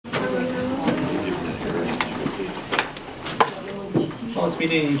this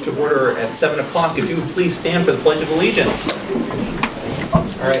meeting to order at 7 o'clock. If you would please stand for the Pledge of Allegiance.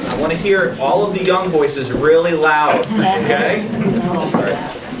 All right, I want to hear all of the young voices really loud, okay? All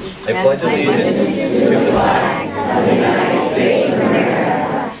right. I pledge allegiance to the flag of the United States of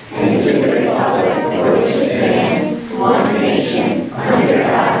America and to the republic for which it stands, one nation, under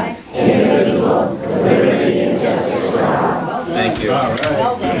God, indivisible, with liberty and justice for all. Thank you. All right.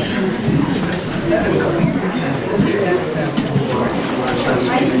 Well done.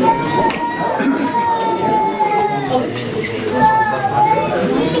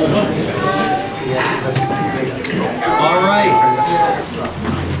 All right.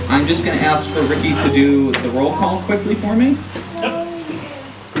 I'm just going to ask for Ricky to do the roll call quickly for me. Yep.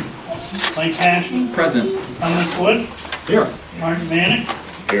 Mike Cashman. Present. Thomas Wood. Here. Martin Manick.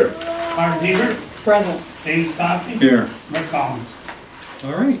 Here. Mark Hebert. Present. James Coffey. Here. Rick Collins.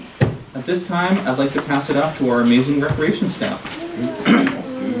 All right. At this time, I'd like to pass it out to our amazing recreation staff.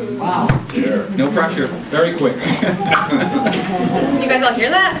 Wow. Here. No pressure. Very quick. Did you guys all hear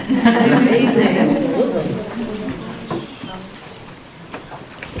that? Amazing. Absolutely.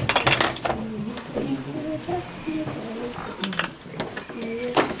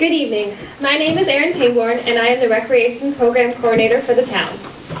 Good evening. My name is Erin Pangborn, and I am the Recreation Program Coordinator for the town.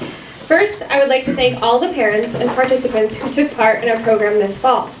 First, I would like to thank all the parents and participants who took part in our program this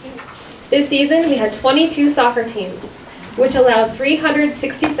fall. This season, we had 22 soccer teams, which allowed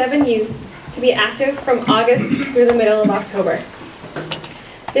 367 youth to be active from August through the middle of October.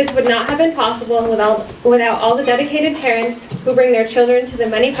 This would not have been possible without all the dedicated parents who bring their children to the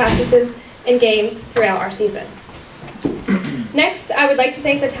many practices and games throughout our season. Next, I would like to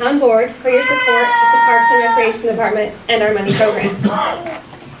thank the town board for your support of the Parks and Recreation Department and our many programs.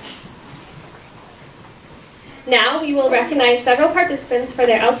 Now, we will recognize several participants for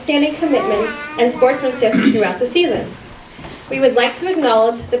their outstanding commitment and sportsmanship throughout the season. We would like to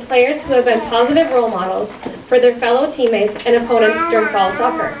acknowledge the players who have been positive role models for their fellow teammates and opponents during fall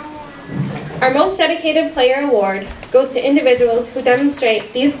soccer. Our Most Dedicated Player Award goes to individuals who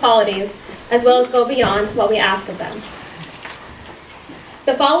demonstrate these qualities as well as go beyond what we ask of them.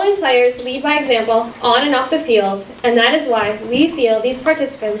 The following players lead by example on and off the field, and that is why we feel these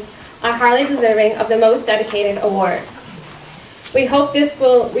participants are highly deserving of the Most Dedicated Award. We hope this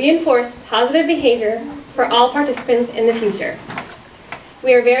will reinforce positive behavior for all participants in the future.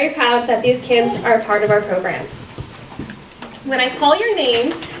 We are very proud that these kids are a part of our programs. When I call your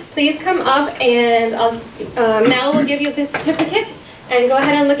name, please come up and Mel will give you the certificates. And go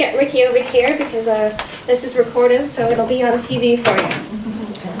ahead and look at Ricky over here because this is recorded, so it'll be on TV for you.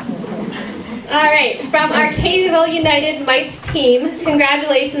 All right, from our Arcadiaville United Mites team,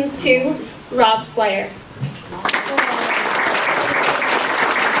 congratulations to Rob Squire.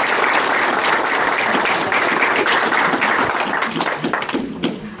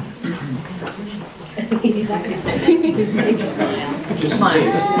 Big smile.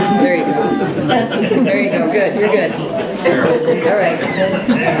 Smile. There you go. There you go. Good. You're good. All right. There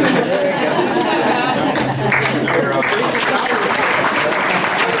you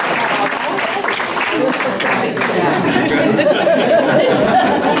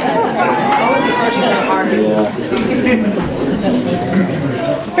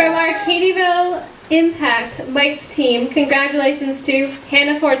From our Arcadiaville Impact Mites team, congratulations to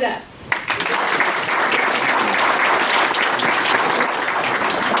Hannah Forget.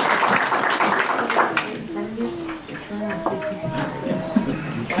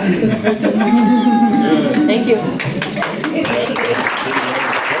 Thank you.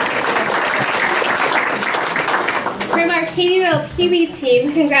 From our Arcadiaville PB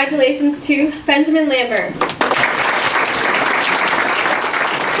team, congratulations to Benjamin Lambert.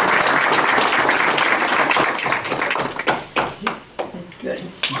 Good.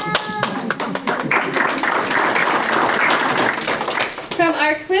 From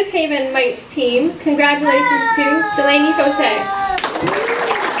our Cliff Haven Mites team, congratulations to Delaney Fauché.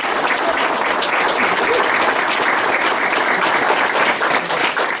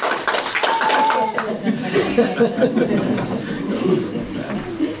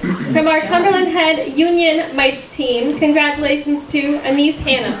 From our Cumberland Head Union Mites team, congratulations to Anise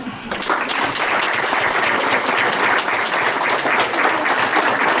Hannah.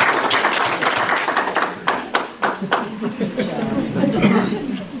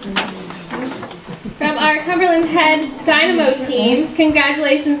 From our Cumberland Head Dynamo team,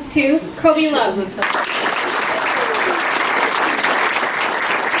 congratulations to Kobe Love.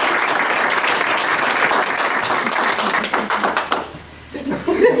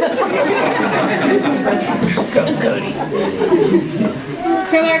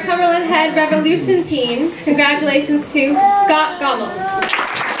 From our Cumberland Head Revolution team, congratulations to Scott Gommel.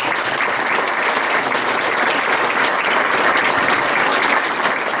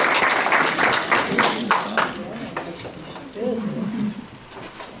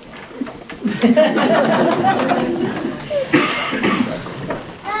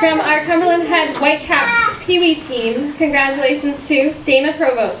 From our Cumberland Head Whitecaps Pee Wee team, congratulations to Dana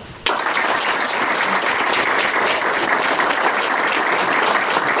Provost.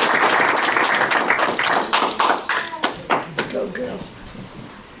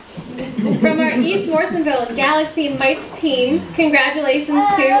 From our East Morrisonville Galaxy Mites team, congratulations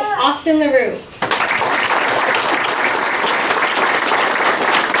to Austin LaRue.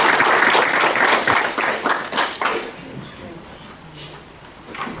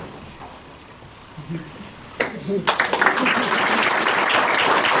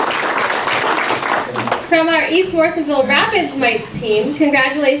 From our East Morrisonville Rapids Mites team,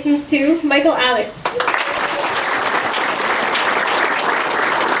 congratulations to Michael Alex.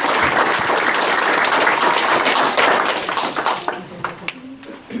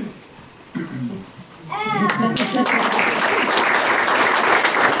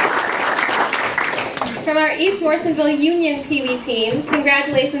 From our East Morrisonville Union Pee Wee team,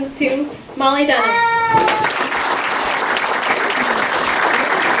 congratulations to Molly Dennis.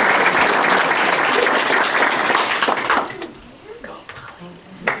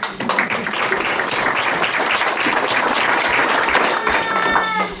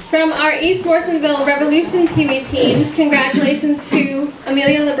 From our East Morrisonville Revolution Pee Wee team, congratulations to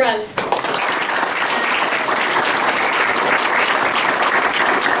Amelia LeBrun.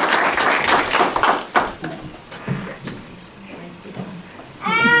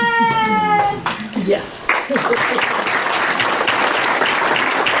 Yes.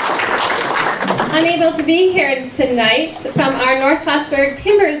 Unable to be here tonight, from our North Plattsburgh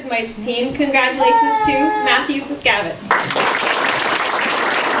Timbers Mites team, congratulations to Matthew Siskavich.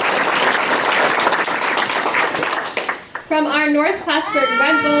 From our North Plattsburgh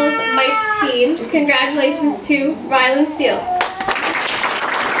Red Bulls Mites team, congratulations to Rylan Steele.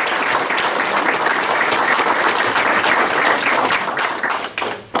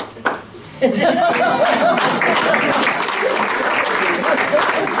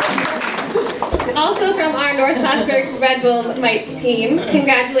 Also from our North Plattsburgh Red Bulls Mites team,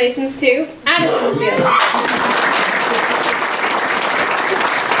 congratulations to Addison Steele.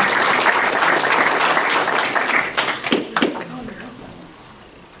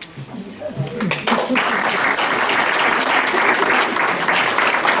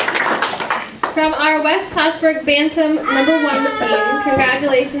 From our West Plattsburgh Bantam #1 team,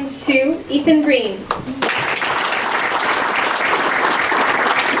 congratulations to Ethan Breen.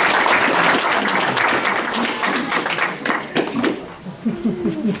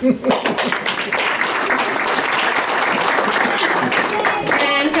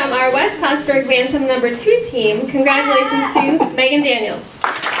 And from our West Plattsburgh Bantam #2 team, congratulations to Megan Daniels.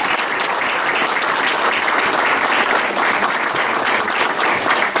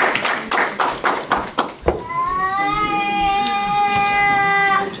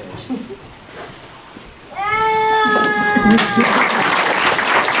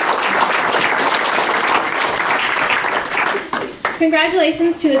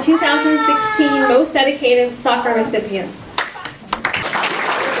 Congratulations to the 2016 Most Dedicated Soccer recipients.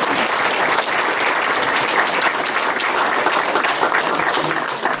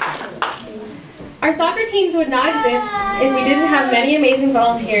 Our soccer teams would not exist if we didn't have many amazing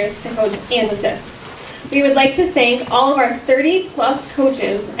volunteers to coach and assist. We would like to thank all of our 30+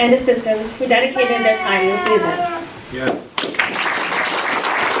 coaches and assistants who dedicated their time this season. Yeah.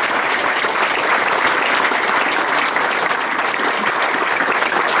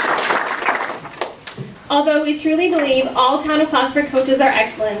 Although we truly believe all Town of Plattsburgh coaches are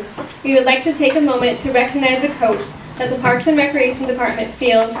excellent, we would like to take a moment to recognize the coach that the Parks and Recreation Department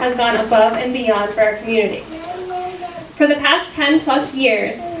feels has gone above and beyond for our community. For the past 10+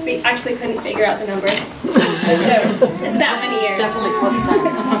 years, we actually couldn't figure out the number, so it's that many years. Definitely plus 10.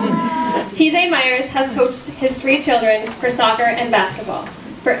 TJ Myers has coached his 3 children for soccer and basketball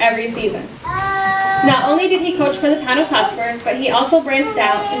for every season. Not only did he coach for the Town of Plattsburgh, but he also branched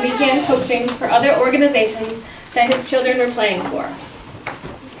out and began coaching for other organizations that his children were playing for.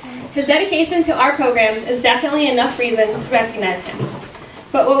 His dedication to our programs is definitely enough reason to recognize him.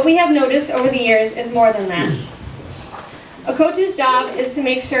 But what we have noticed over the years is more than that. A coach's job is to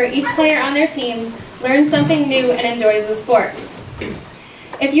make sure each player on their team learns something new and enjoys the sport.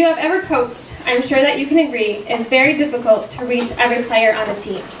 If you have ever coached, I'm sure that you can agree it's very difficult to reach every player on a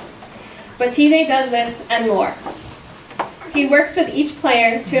team. But TJ does this and more. He works with each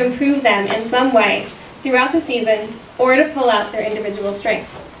player to improve them in some way throughout the season or to pull out their individual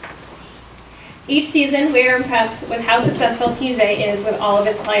strengths. Each season, we are impressed with how successful TJ is with all of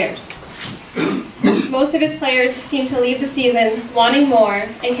his players. Most of his players seem to leave the season wanting more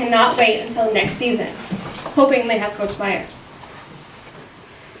and cannot wait until next season, hoping they have Coach Myers.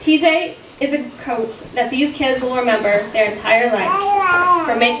 TJ is a coach that these kids will remember their entire lives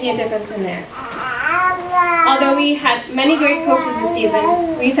for making a difference in theirs. Although we had many great coaches this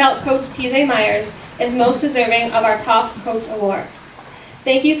season, we felt Coach TJ Myers is most deserving of our Top Coach Award.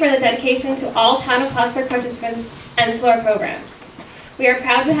 Thank you for the dedication to all Town of Plattsburgh participants and to our programs. We are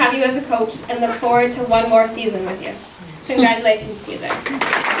proud to have you as a coach and look forward to one more season with you. Congratulations, TJ.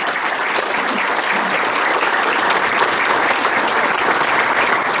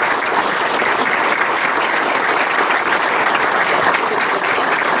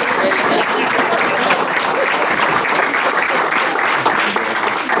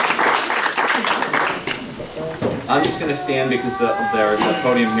 I'm just going to stand because there's a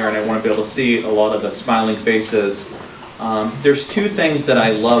podium here and I want to be able to see a lot of the smiling faces. There's two things that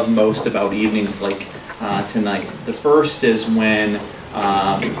I love most about evenings like tonight. The first is when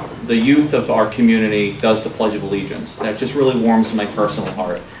the youth of our community does the Pledge of Allegiance. That just really warms my personal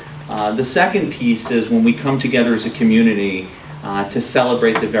heart. The second piece is when we come together as a community to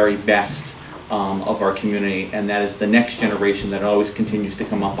celebrate the very best of our community, and that is the next generation that always continues to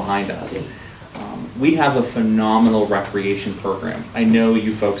come up behind us. We have a phenomenal recreation program. I know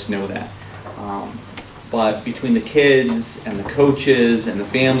you folks know that. But between the kids and the coaches and the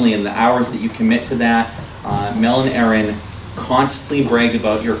family and the hours that you commit to that, Mel and Erin constantly brag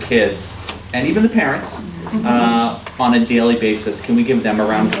about your kids, and even the parents, on a daily basis. Can we give them a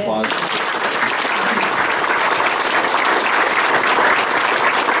round of applause?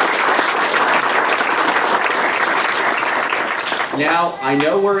 Now, I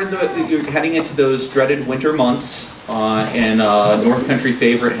know you're heading into those dreaded winter months, and North Country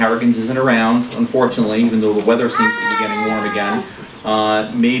favorite Harrigan's isn't around, unfortunately, even though the weather seems to be getting warm again.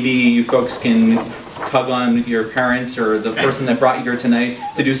 Maybe you folks can tug on your parents or the person that brought you here tonight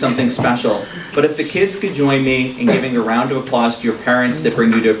to do something special. But if the kids could join me in giving a round of applause to your parents that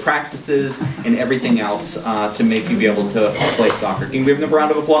bring you to practices and everything else to make you be able to play soccer. Can you give them a round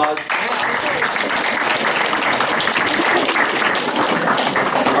of applause?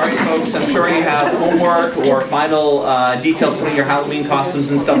 Folks, I'm sure you have homework or final details putting your Halloween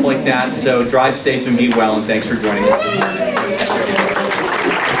costumes and stuff like that, so drive safe and be well, and thanks for joining us.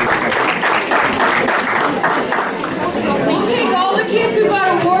 We'll take all the kids who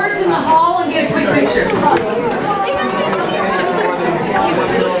got awards in the hall and get a quick picture.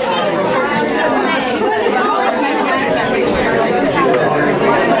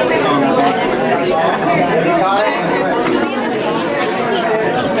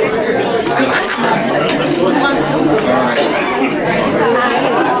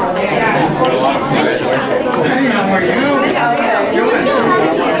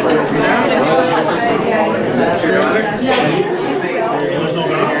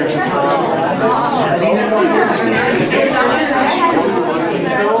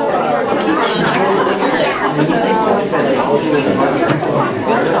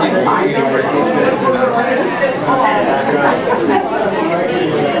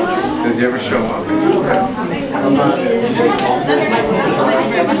 Did you ever show up?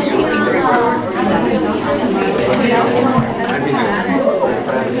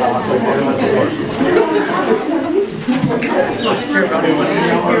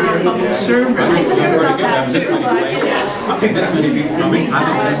 This many people coming. I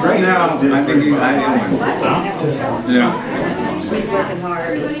think that's great. No, I think he's yeah. He's working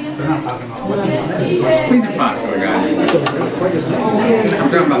hard. He's a popular guy. I'm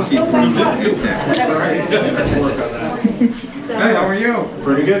talking about Keith Fruman. Hey, how are you?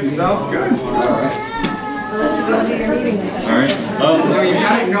 Pretty good. Yourself? Good. I'll let you go do your meeting. All right. No, you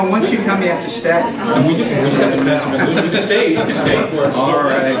got to. No, once you come, you have to stay. And we just have to pass them. You can stay. You can stay for it. All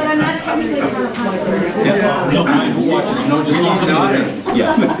right. But I'm not technically part of Plattsburgh. Yeah. We don't mind who watches. No, just He's the audience.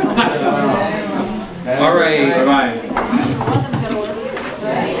 Yeah. All right. Bye-bye.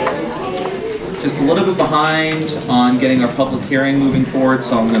 Just a little bit behind on getting our public hearing moving forward,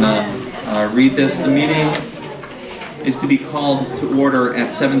 so I'm going to read this. The meeting is to be called to order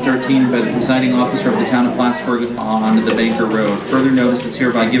at 7:13 by the presiding officer of the Town of Plattsburgh on the Baker Road. Further notice is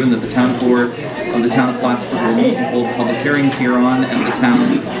hereby given that the Town Board of the Town of Plattsburgh will meet and hold public hearings hereon at the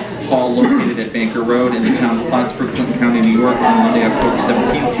Town Hall located at at Banker Road in the town of Plattsburgh, Clinton County, New York, on Monday, October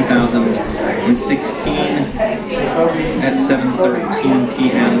 17, 2016, at 7:13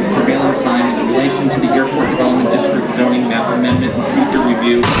 p.m. Prevailing time in relation to the Airport Development District zoning map amendment and secret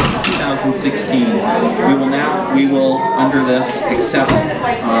review 2016. We will, under this, accept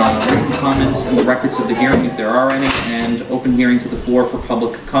written comments and the records of the hearing, if there are any, and open hearing to the floor for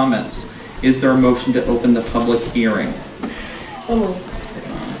public comments. Is there a motion to open the public hearing? So moved.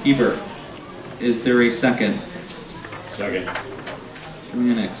 Hebert, is there a second? Second.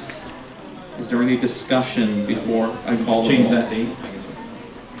 Mannix, is there any discussion before I call the Change roll? that date.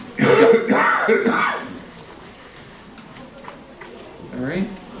 All right.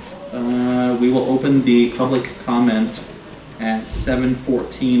 We will open the public comment at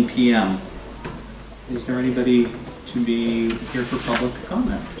 7:14 p.m. Is there anybody to be here for public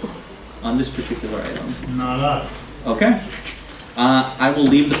comment on this particular item? Not us. Okay. I will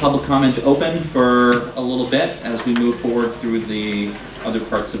leave the public comment open for a little bit as we move forward through the other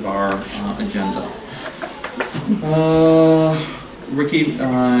parts of our agenda. Ricky,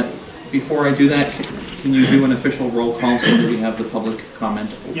 before I do that, can you do an official roll call so that we have the public comment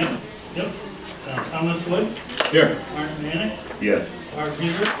open? Yep. Thomas Wood, Here. Martin Manick, Yes. Barb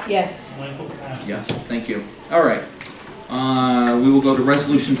Hebert, Yes. Michael Cassidy. Yes, thank you. All right. We will go to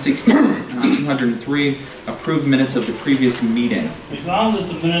Resolution 16-203, approve minutes of the previous meeting. Resolved that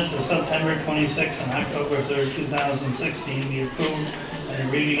the minutes of September 26 and October 3rd, 2016 be approved and a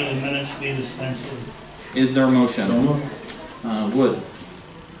reading of the minutes be dispensed with. Is there a motion? So moved. Wood.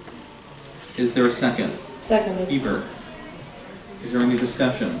 Is there a second? Seconded. Hebert. Is there any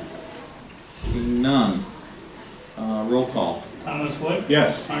discussion? Seeing none. Roll call. Thomas Wood,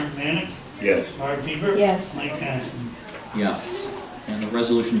 Yes. Martin Manick, Yes. Barb Hebert, Yes. Mike Cassidy. Yes. And the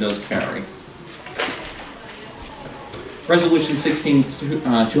resolution does carry. Resolution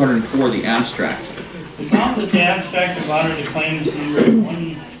 16-204, the abstract. Resolved that the abstract of audited claims number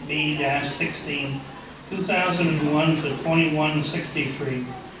 1B-16, 2001 to 2163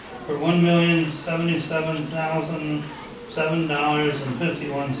 for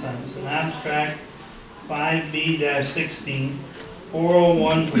 $1,077,007.51. An abstract 5B-16,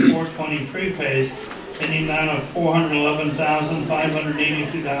 401 to 420 prepays in the amount of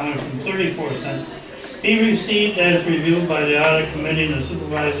 $411,582.34 be received as reviewed by the audit committee, and the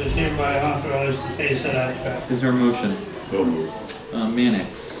supervisors hereby authorized to pay said abstract. Is there a motion? So moved.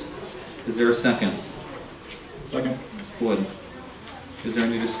 Mannix. Is there a second? Second. Wood. Is there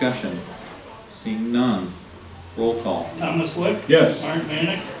any discussion? Seeing none. Roll call. Thomas Wood, Yes. Martin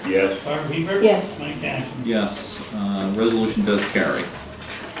Manick, Yes. Barb Hebert, Yes. Mike Cassidy. Yes. Resolution does carry.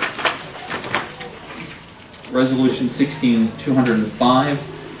 Resolution 16-205,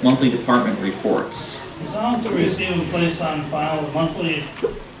 monthly department reports. Resolved to receive and place on file the monthly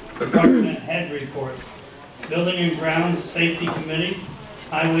department head report. Building and Grounds Safety Committee,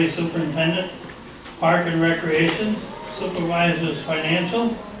 Highway Superintendent, Park and Recreation, Supervisors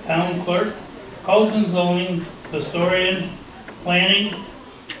Financial, Town Clerk, Codes and Zoning, Historian, Planning,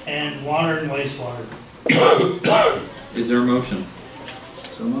 and Water and Wastewater. Is there a motion?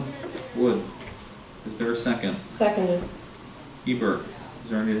 So moved. Wood. Is there a second? Seconded. Hebert. Is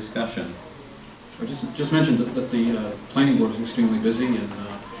there any discussion? I just mentioned that the planning board is extremely busy, and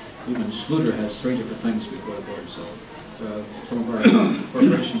even Schluter has 3 different things before the board, so some of our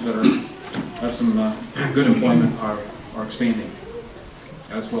corporations that have some good employment are expanding,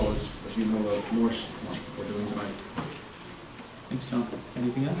 as well as you know, the Morse one we're doing tonight. I think so.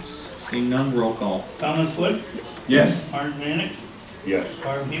 Anything else? Seeing none, roll call. Thomas Wood, Yes. Martin Manick, Yes.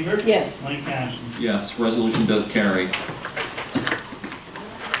 Barb Hebert, Yes. Mike Cassidy. Yes, resolution does carry.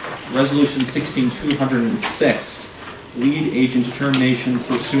 Resolution 16-206, lead agent determination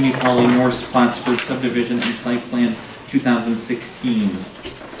for SUNY Poly North Plattsburgh subdivision and site plan 2016.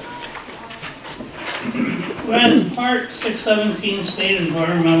 Whereas Part 617 State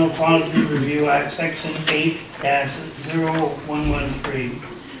Environmental Quality Review Act, Section 8-0113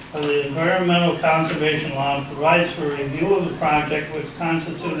 of the Environmental Conservation Law provides for review of the project which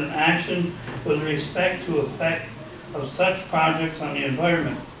constitute an action with respect to effect of such projects on the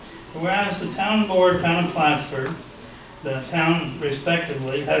environment. Whereas the Town Board, Town of Plattsburgh, the town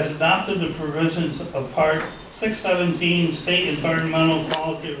respectively, has adopted the provisions of Part 617 State Environmental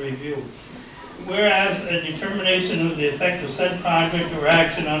Quality Review. Whereas a determination of the effect of said project or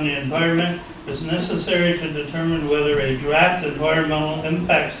action on the environment is necessary to determine whether a draft environmental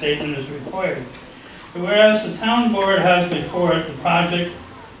impact statement is required. Whereas the town board has before it the project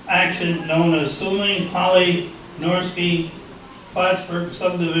action known as SUNY Poly North Plattsburgh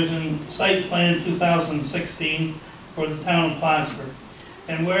Subdivision Site Plan 2016 for the town of Plattsburgh.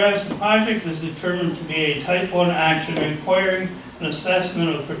 And whereas the project is determined to be a type 1 action requiring an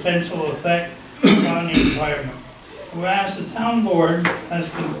assessment of potential effect upon the environment. Whereas the town board has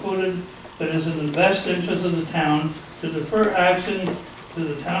concluded that it is in the best interest of the town to defer action to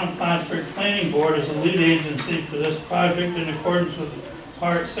the town of Plattsburgh Planning Board as a lead agency for this project in accordance with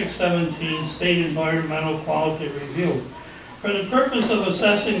Part 617 State Environmental Quality Review. For the purpose of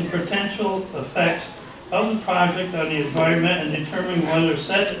assessing potential effects of the project on the environment and determining whether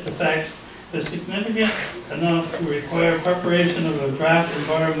said effects is significant enough to require preparation of a draft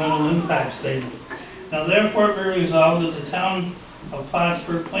environmental impact statement. Now therefore be resolved that the town of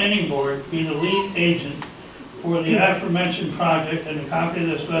Plattsburgh Planning Board be the lead agent for the aforementioned project, and a copy of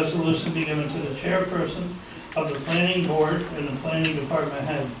this resolution be given to the chairperson of the planning board and the planning department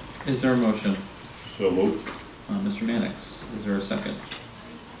head. Is there a motion? So moved. Mr. Mannix, is there a second?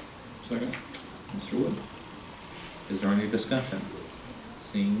 Second. Mr. Wood, is there any discussion?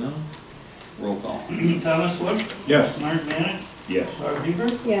 Seeing none, roll call. Thomas Wood? Yes. Mark Mannix? Yes. Barb Heber?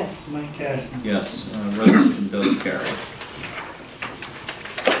 Yes. Mike Cashman? Yes, resolution does carry.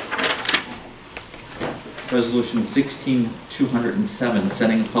 Resolution 16207,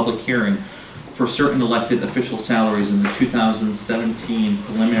 setting a public hearing for certain elected official salaries in the 2017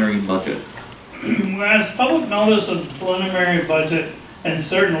 preliminary budget. Whereas public notice of the preliminary budget and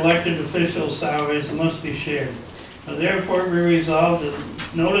certain elected official salaries must be shared. Now therefore be resolved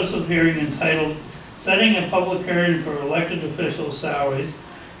that notice of hearing entitled Setting a Public Hearing for Elected Official Salaries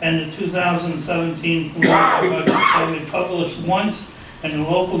and the 2017 preliminary budget shall be published once in the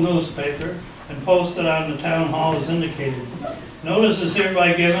local newspaper and posted on the town hall as indicated. Notice is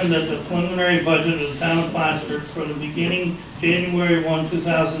hereby given that the preliminary budget of the town of Plattsburgh for the beginning January 1,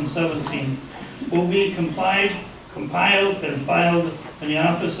 2017 will be compiled and filed in the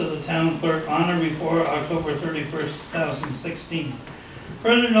office of the town clerk on or before October 31st, 2016.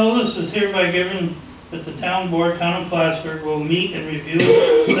 Further notice is hereby given that the town board, town of Plattsburgh, will meet and review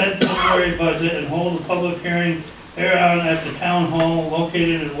said preliminary budget and hold a public hearing thereon at the town hall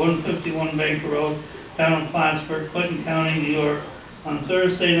located at 151 Bank Road, town of Plattsburgh, Clinton County, New York, on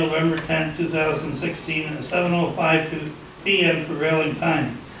Thursday, November 10, 2016 at 7:05 p.m. prevailing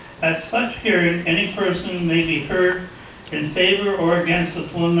time. At such hearing, any person may be heard in favor or against the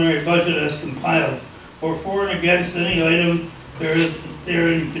preliminary budget as compiled, or for and against any item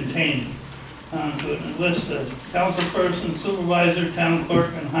therein contained. To enlist a councilperson, supervisor, town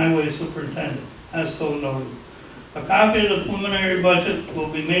clerk, and highway superintendent, as so noted. A copy of the preliminary budget will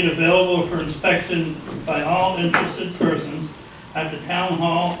be made available for inspection by all interested persons at the town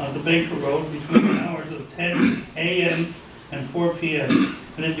hall on the Baker Road between the hours of 10 a.m. and 4 p.m.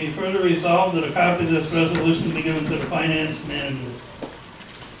 And it be further resolved that a copy of this resolution be given to the finance manager.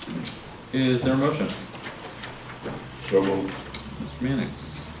 Is there a motion? So moved. Mr.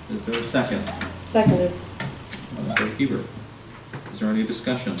 Mannix, is there a second? Seconded. Mr. Heber, is there any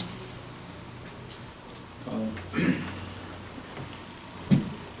discussion?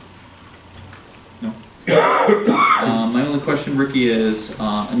 No? My only question, Ricky, is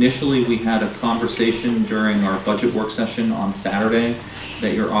initially we had a conversation during our budget work session on Saturday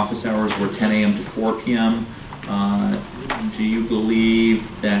that your office hours were 10 a.m. to 4 p.m. Do you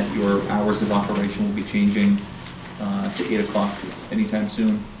believe that your hours of operation will be changing to 8 o'clock anytime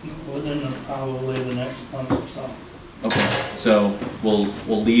soon? Within probably the next month or so. Okay, so we'll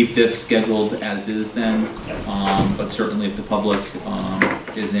leave this scheduled as is then, but certainly if the public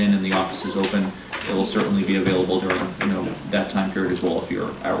is in and the office is open, it will certainly be available during that time period as well if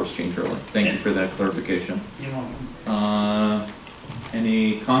your hours change early. Thank you for that clarification. You're welcome.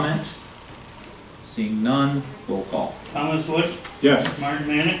 Any comment? Seeing none, roll call. Thomas Wood? Yes. Martin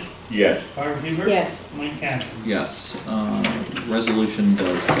Mannix? Yes. Barb Heber? Yes. Mike Cashman? Yes, resolution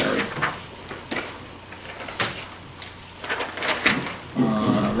does carry.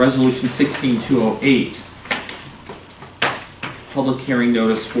 Resolution 16208, public hearing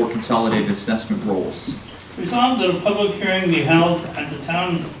notice for consolidated assessment rolls. Resolved that a public hearing be held at the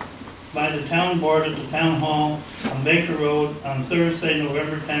town, by the town board at the town hall on Baker Road on Thursday,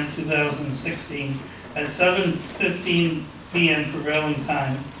 November 10, 2016 at 7:15 p.m. prevailing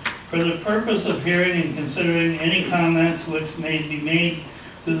time for the purpose of hearing and considering any comments which may be made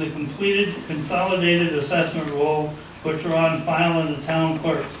to the completed consolidated assessment roll which are on file in the town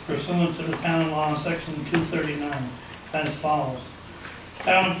clerk pursuant to the town law section 239 as follows.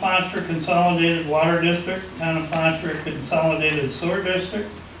 Town of Plattsburgh Consolidated Water District, Town of Plattsburgh Consolidated Sewer District,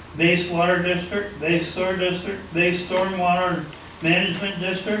 Base Water District, Base Sewer District, Base Stormwater Management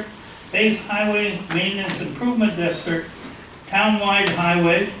District, Base Highway Maintenance Improvement District, Townwide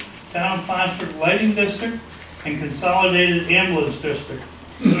Highway, Town of Plattsburgh Lighting District, and Consolidated Ambulance District.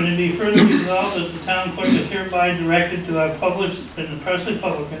 And it be further resolved that the town clerk is hereby directed to have published in the Press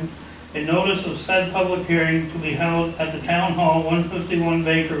Republican a notice of said public hearing to be held at the Town Hall, 151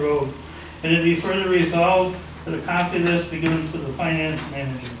 Baker Road. And it be further resolved that a copy of this be given to the finance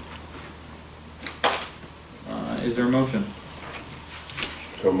manager. Is there a motion?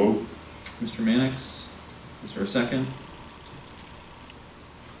 So moved. Mr. Mannix, is there a second?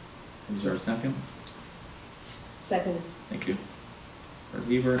 Is there a second? Second. Thank you. Art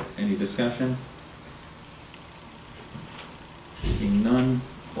Weaver, any discussion? Seeing none,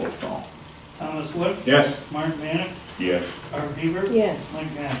 roll call. Thomas Wood? Yes. Mark Mannix? Yes. Art Beaver? Yes.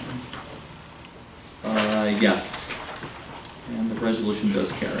 Mike Cashman? Yes. And the resolution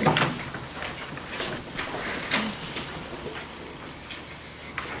does carry.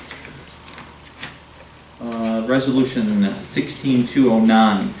 Resolution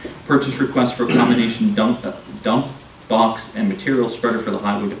 16209, purchase request for a combination dump box and material spreader for the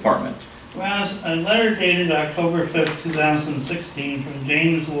highway department. Whereas a letter dated October 5th, 2016 from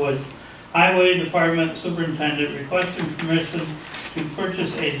James Woods, Highway Department Superintendent, requesting permission to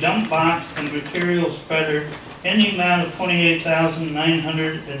purchase a dump box and material spreader in the amount of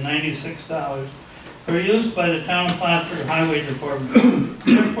 $28,996 for use by the town of Plattsburgh Highway Department.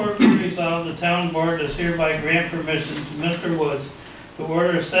 Therefore, be resolved, the town board does hereby grant permission to Mr. Woods to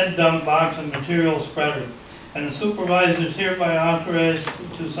order said dump box and material spreader, and the supervisor is hereby authorized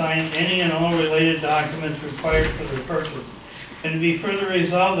to sign any and all related documents required for the purchase. And be further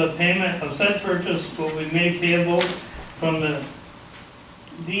resolved, the payment of said purchase will be made payable from the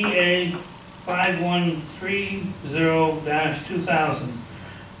DA 5130-2000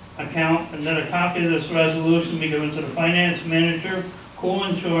 account, and that a copy of this resolution be given to the finance manager, Cool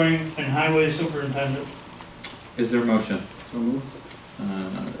Insuring, and highway superintendent. Is there a motion? So moved.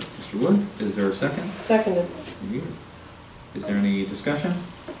 Mr. Wood, is there a second? Seconded. Is there any discussion?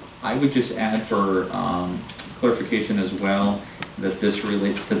 I would just add for clarification as well that this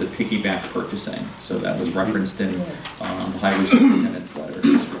relates to the piggyback purchasing. So that was referenced in the highway superintendent's letter,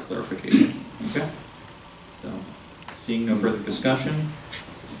 just for clarification. Okay. So, seeing no further discussion,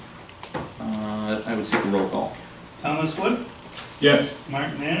 I would seek a roll call. Thomas Wood? Yes.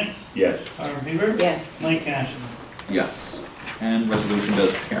 Mark Mannix? Yes. Art Beaver? Yes. Mike Cashman? Yes, and resolution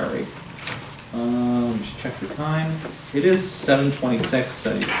does carry. Just check the time. It is 7:26.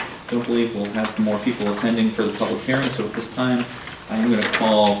 I don't believe we'll have more people attending for the public hearing, so at this time, I am going to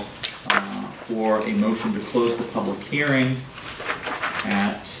call for a motion to close the public hearing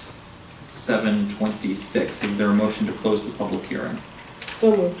at 7:26. Is there a motion to close the public hearing?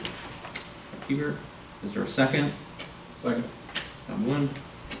 So moved. Hebert, is there a second? Second. One.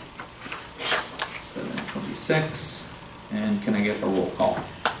 7:26. And can I get a roll call?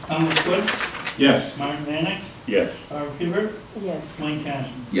 Thomas Wood? Yes. Mark Mannix? Yes. Art Beaver? Yes. Mike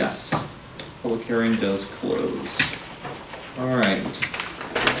Cashman? Yes. Public hearing does close. All right.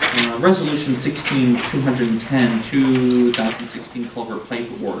 Resolution 16210, 2016 culvert pipe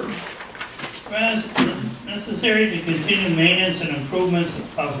order. Whereas necessary to continue maintenance and improvements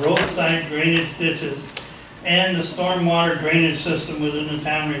of roadside drainage ditches and the stormwater drainage system within the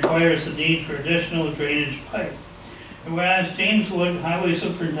town requires the need for additional drainage pipe. And whereas James Wood, Highway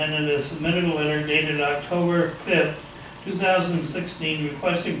Superintendent, has submitted a letter dated October 5th, 2016,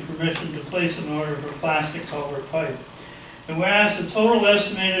 requesting permission to place an order for plastic culvert pipe. And whereas the total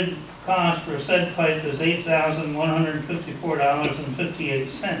estimated cost for said pipe is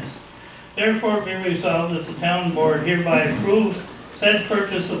 $8,154.58. Therefore, be resolved that the town board hereby approve said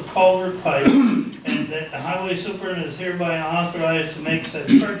purchase of culvert pipe, and that the highway superintendent is hereby authorized to make said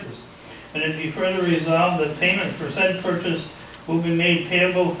purchase. And it be further resolved that payment for said purchase will be made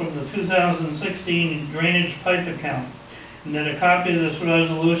payable from the 2016 drainage pipe account, and that a copy of this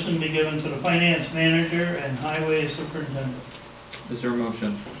resolution be given to the finance manager and highway superintendent. Is there a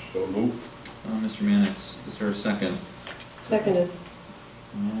motion? So moved. Mr. Mannix, is there a second? Seconded.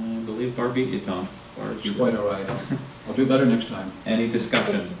 I believe Barb beat you, Tom. Barb, It's quite all right. I'll do better next time. Any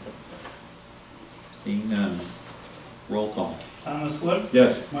discussion? Seeing none. Roll call. Thomas Wood?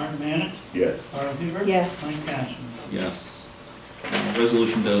 Yes. Mark Mannix? Yes. Art Beaver? Yes. Mike Cashman? Yes.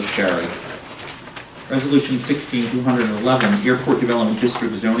 Resolution does carry. Resolution 16211, Airport Development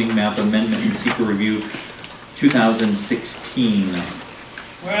District Zoning Map Amendment and Secret Review 2016.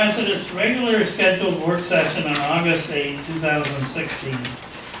 Whereas at its regular scheduled work session on August 8, 2016,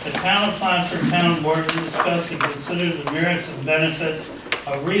 the Town of Plattsburgh Town Board to discuss and consider the merits and benefits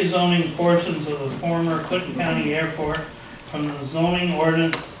of rezoning portions of the former Clinton County Airport from the zoning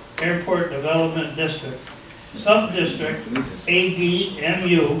ordinance Airport Development District, Sub-District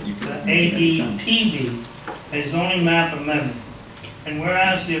ADMU to ADTB, a zoning map amendment. And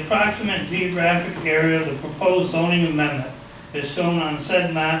whereas the approximate geographic area of the proposed zoning amendment is shown on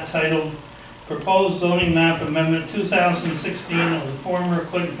said map titled Proposed Zoning Map Amendment 2016 of the former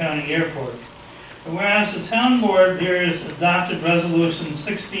Clinton County Airport. And whereas the town board here has adopted resolution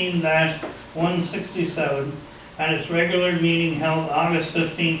 16-167 at its regular meeting held August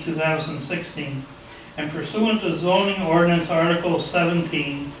 15, 2016, and pursuant to zoning ordinance article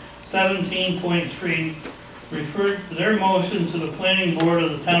 17.3, referred their motion to the planning board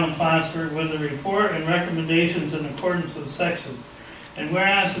of the town of Plattsburgh with the report and recommendations in accordance with section. And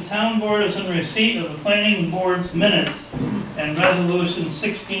whereas the town board is in receipt of the planning board's minutes and resolution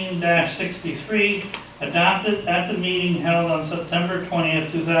 16-63 adopted at the meeting held on September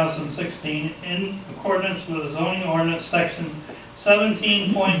 20th, 2016 in accordance with the zoning ordinance section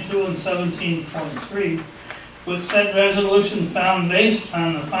 17.2 and 17.3, with said resolution found based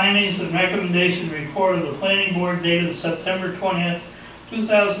on the findings and recommendation report of the planning board dated September 20th,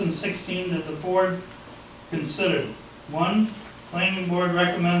 2016 that the board considered. 1. Planning board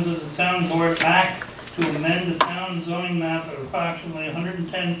recommends that the town board act to amend the town zoning map of approximately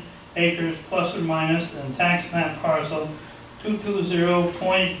 110 acres plus or minus and tax map parcel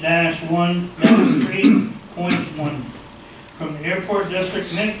 220.1-3.1 from the airport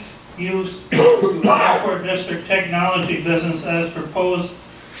district mixed use to airport district technology business as proposed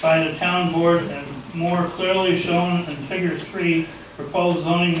by the town board and more clearly shown in figure 3, proposed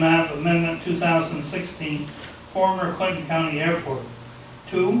zoning map amendment 2016, former Clinton County Airport.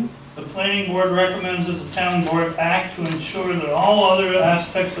 2, the planning board recommends that the town board act to ensure that all other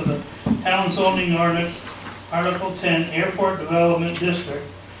aspects of the town zoning ordinance, Article 10, Airport Development District,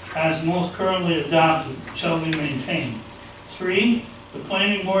 as most currently adopted, shall be maintained. 3, the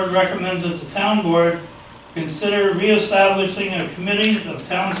planning board recommends that the town board consider reestablishing a committee of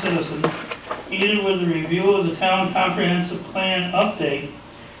town citizens, either with the review of the town comprehensive plan update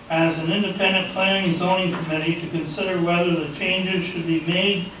as an independent planning and zoning committee to consider whether the changes should be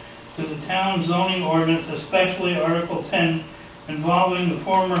made to the town zoning ordinance, especially Article 10 involving the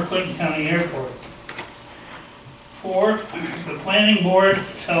former Clinton County Airport. 4, the planning board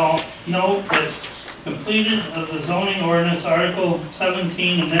shall note that completed of the zoning ordinance Article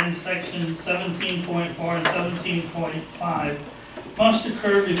 17 and then Section 17.4 and 17.5 must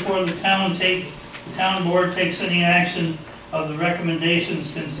occur before the town board takes any action of the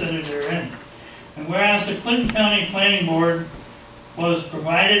recommendations considered therein. And whereas the Clinton County Planning Board was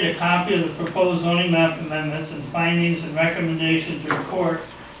provided a copy of the proposed zoning map amendments and findings and recommendations report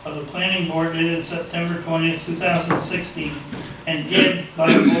of the planning board dated September 20th, 2016, and did, by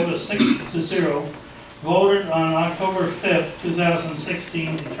a vote of 6-0, voted on October 5th,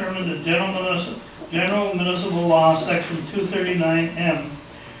 2016, determined that General Municipal Law, Section 239M,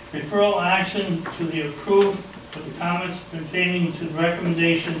 referral action to the approved with the comments pertaining to the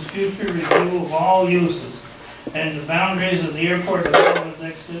recommendations, future review of all uses, and the boundaries of the airport development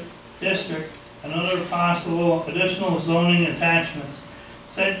district, and other possible additional zoning attachments.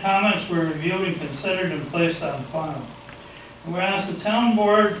 Said comments were reviewed and considered and placed on file. Whereas the town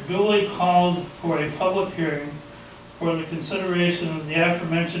board duly called for a public hearing for the consideration of the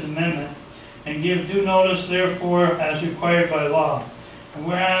aforementioned amendment and give due notice therefore as required by law. And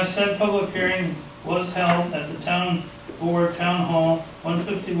whereas said public hearing was held at the town board town hall,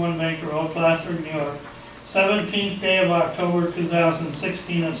 151 Bank Road, Plattsburgh, New York, 17th day of October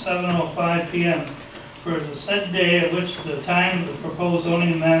 2016 at 7:05 p.m. for the said day at which the time of the proposed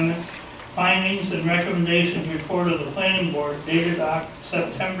zoning amendment, findings and recommendations report of the planning board dated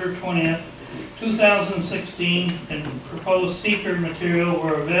September 20th, 2016, and proposed seeker material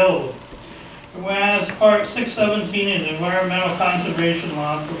were available. Whereas Part 617 of the Environmental Conservation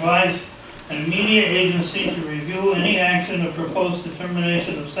Law provides an immediate agency to review any action or proposed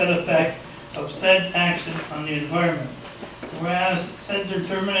determination of said effect of said action on the environment. Whereas said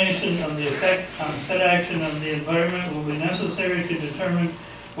determination of the effect on said action on the environment will be necessary to determine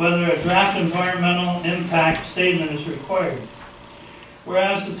whether a draft environmental impact statement is required.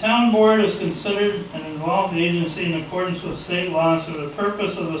 Whereas the town board is considered an involved agency in accordance with state laws for the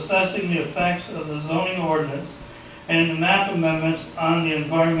purpose of assessing the effects of the zoning ordinance and the map amendments on the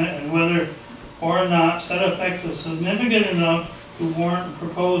environment and whether or not said effects are significant enough to warrant a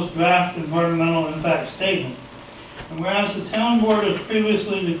proposed draft environmental impact statement. And whereas the town board has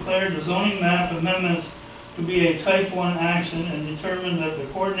previously declared the zoning map amendments to be a type 1 action and determined that the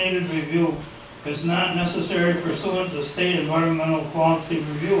coordinated review is not necessary pursuant to the State Environmental Quality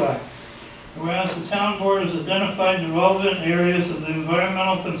Review Act. Whereas the town board has identified the relevant areas of the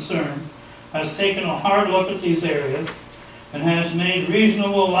environmental concern, has taken a hard look at these areas, and has made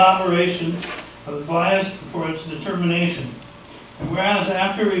reasonable elaboration of bias for its determination. And whereas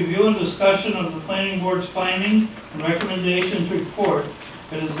after review and discussion of the planning board's findings and recommendations report,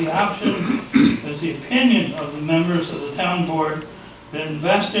 it is the opinion of the members of the town board that in the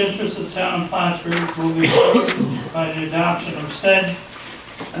best interest of the town of Plattsburgh will be served by the adoption of said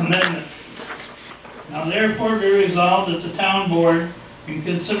amendment. Now therefore be resolved that the town board, in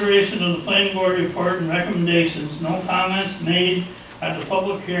consideration of the planning board report and recommendations, no comments made at the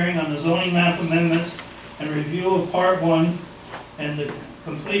public hearing on the zoning map amendments and review of part 1 and the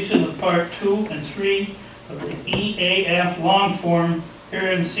completion of part 2 and 3 of the EAF long form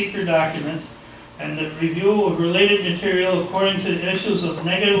herein seeker documents and the review of related material according to the issues of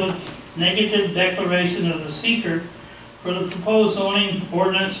negative declaration of the seeker for the proposed zoning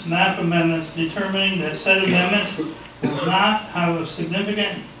ordinance map amendments, determining that said amendments will not have a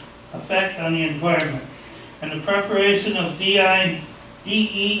significant effect on the environment, and the preparation of DEIS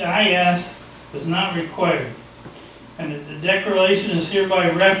is not required, and that the declaration is hereby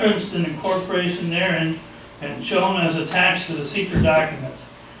referenced in incorporation therein and shown as attached to the seeker documents.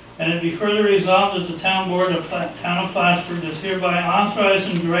 And it be further resolved that the town board of Town of Plattsburgh is hereby authorized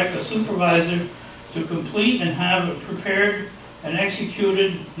and direct a supervisor to complete and have prepared and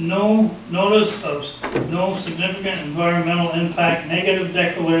executed no notice of no significant environmental impact negative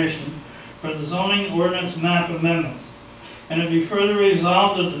declaration for the zoning ordinance map amendments. And it be further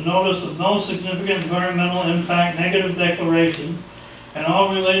resolved that the notice of no significant environmental impact negative declaration and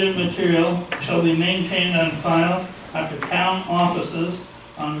all related material shall be maintained on file at the town offices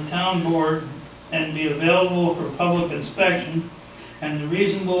on the town board and be available for public inspection, and the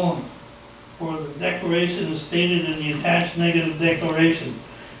reasonable for the declaration is stated in the attached negative declaration.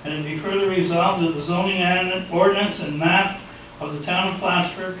 And it be further resolved that the zoning ordinance and map of the town of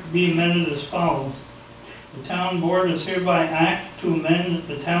Plattsburgh be amended as follows. The town board is hereby act to amend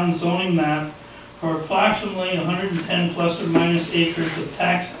the town zoning map for approximately 110 plus or minus acres of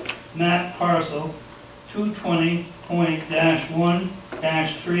tax map parcel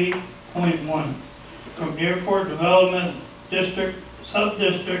 220.1-3.1 from Airport Development District,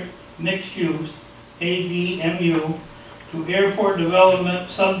 Sub-District, Mixed Use, ADMU, to Airport Development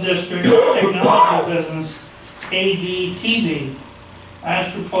Sub-District Technology Business, ADTB.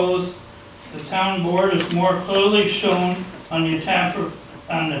 As proposed, the town board is more clearly shown on the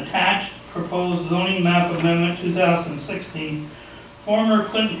attached proposed zoning map amendment 2016, former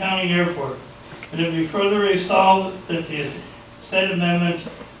Clinton County Airport. And it be further resolved that the said amendments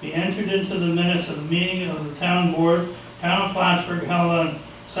be entered into the minutes of the meeting of the town board, Town of Plattsburgh, held on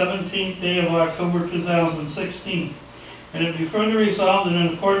 17th day of October 2016. And it be further resolved that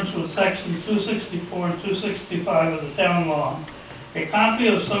in accordance with section 264 and 265 of the town law, a copy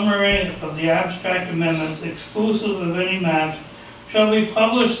of summary of the abstract amendments, exclusive of any maps, shall be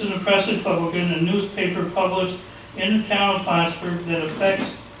published in the Press and Republican, a newspaper published in the town of Plattsburgh that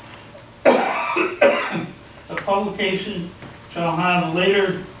affects the publication shall have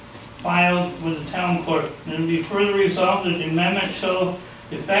later filed with the town clerk. And it will be further resolved that the amendment shall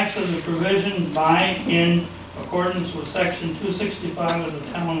effects of the provision by in accordance with section 265 of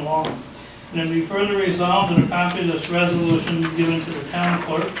the town law. And it will be further resolved that a copy of this resolution be given to the town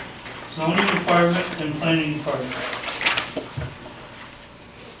clerk, zoning department, and planning department.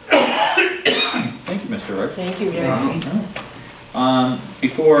 Thank you, Mr. Rick. Thank you, Rick.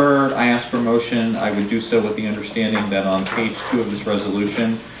 Before I ask for motion, I would do so with the understanding that on page 2 of this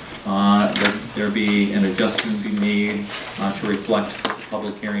resolution, there be an adjustment be made to reflect that the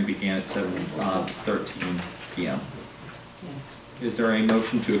public hearing began at 7:13 p.m. Yes. Is there a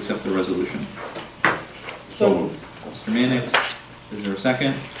motion to accept the resolution? So moved. Mr. Mannix, is there a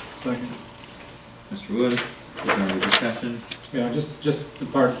second? Second. Mr. Wood, is there any discussion? Yeah, just the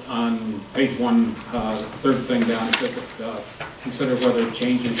part on page 1, third thing down, it said that consider whether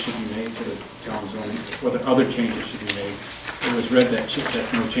changes should be made to the town zoning, whether other changes should be made. It was read that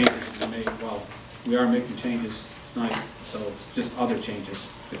no changes should be made. Well, we are making changes tonight, so it's just other changes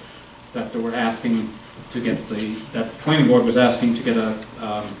that we're asking to get that the planning board was asking to get a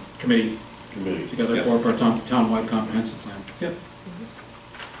committee together Yep. for a town-wide comprehensive plan. Yep.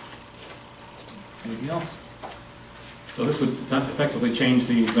 Anything else? So this would effectively change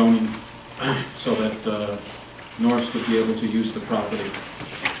the zoning so that Norris would be able to use the property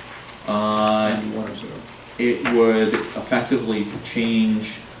and water sewer. It would effectively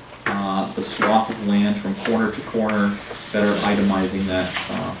change the swath of land from corner to corner, better itemizing that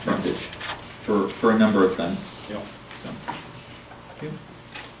frontage for a number of things. Yeah. So, okay.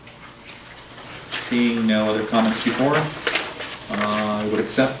 Seeing no other comments before, I would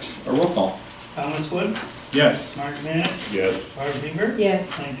accept a roll call. Thomas Wood, Yes. Mark Mannix, Yes. Barb Heber,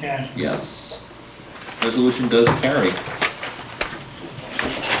 Yes. and Cash. Yes. Resolution does carry.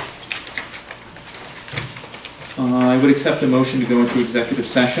 I would accept a motion to go into executive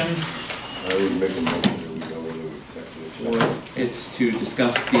session. I would make a motion that we go into executive session. It's to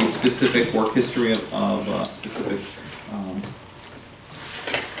discuss the specific work history of specific,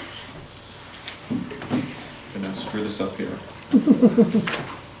 gonna screw this up here.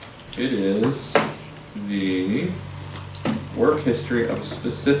 It is the work history of a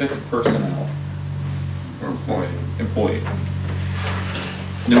specific personnel or employee.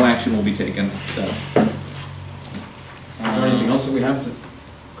 No action will be taken, so. Is there anything else that we have to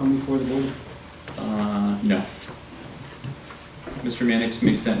come before the board? No. Mr. Mannix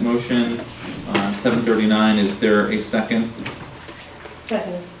makes that motion. 7:39, is there a second?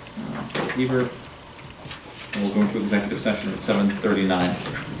 Second. Hebert. And we'll go into executive session at 7:39.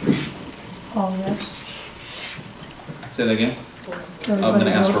 Oh, yes. Say that again? I'm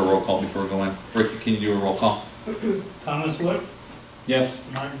gonna ask for a roll call before we go in. Rick, can you do a roll call? Thomas Wood, Yes.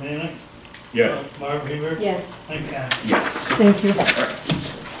 Mark Mannix, Yes. Barb Hebert, Yes. and Kathy. Yes. Thank you. All right.